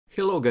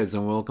Hello guys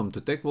and welcome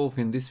to TechWolf.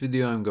 In this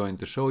video I'm going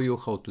to show you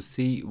how to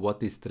see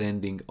what is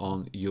trending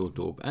on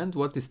YouTube and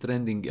what is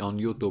trending on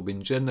YouTube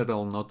in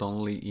general, not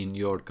only in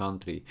your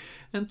country.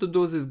 And to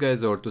do this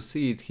guys, or to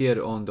see it,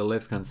 here on the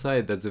left hand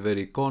side at the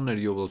very corner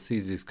you will see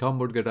this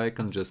hamburger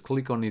icon. Just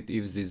click on it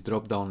if this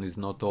drop down is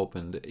not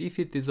opened. If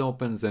it is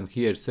open, then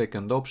here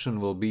second option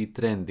will be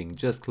trending.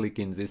 Just click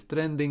in this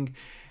trending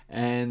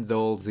and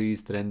all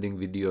these trending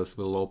videos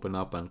will open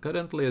up, and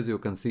currently as you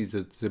can see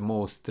that the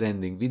most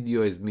trending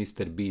video is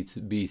Mr.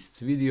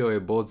 Beast's video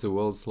about the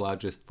world's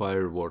largest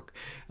firework,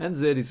 and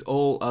there is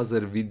all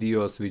other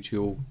videos which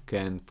you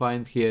can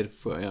find here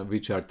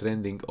which are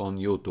trending on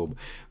YouTube.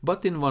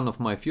 But in one of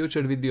my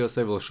future videos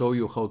I will show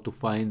you how to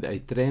find a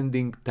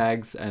trending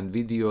tags and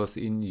videos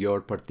in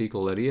your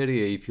particular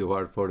area. If you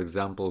are, for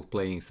example,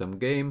 playing some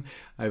game,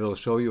 I will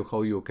show you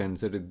how you can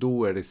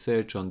do a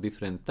research on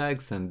different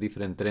tags and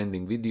different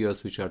trending videos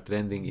which are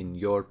trending in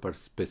your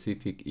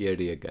specific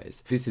area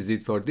guys. This is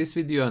it for this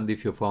video, and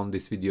if you found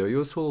this video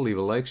useful, leave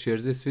a like, share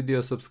this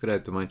video,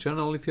 subscribe to my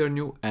channel if you are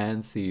new,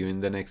 and see you in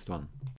the next one.